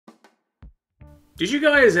Did you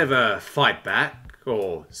guys ever fight back,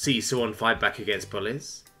 or see someone fight back against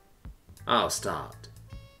bullies? I'll start.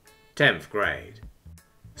 10th grade.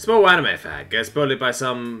 Small anime fag gets bullied by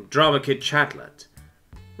some drama kid chatlet.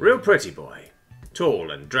 Real pretty boy.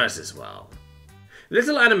 Tall and dresses well.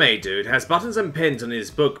 Little anime dude has buttons and pins on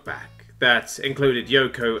his book back that included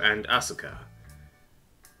Yoko and Asuka.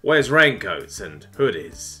 Wears raincoats and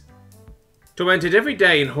hoodies. Tormented every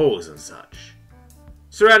day in halls and such.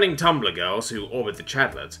 Surrounding Tumblr girls who orbit the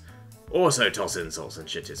chatlet also toss insults and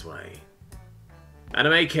shit his way.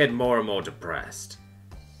 Anime kid more and more depressed.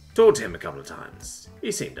 Talked to him a couple of times.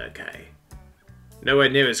 He seemed okay. Nowhere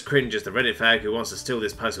near as cringe as the Reddit fag who wants to steal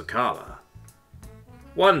this post with Carla.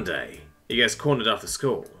 One day, he gets cornered after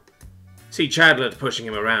school. See Chadlet pushing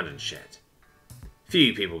him around and shit.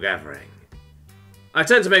 Few people gathering. I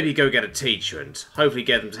turn to maybe go get a teacher and hopefully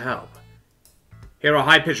get them to help. Hear a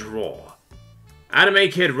high-pitched roar. Anime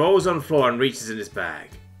kid rolls on floor and reaches in his bag.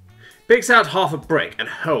 Picks out half a brick and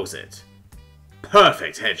hurls it.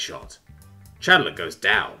 Perfect headshot. Chadlet goes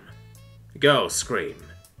down. Girls scream.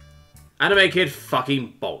 Anime kid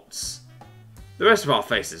fucking bolts. The rest of our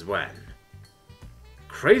faces wen.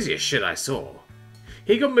 Craziest shit I saw.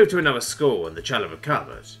 He got moved to another school and the Chadlet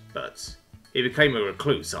recovered, but he became a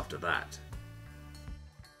recluse after that.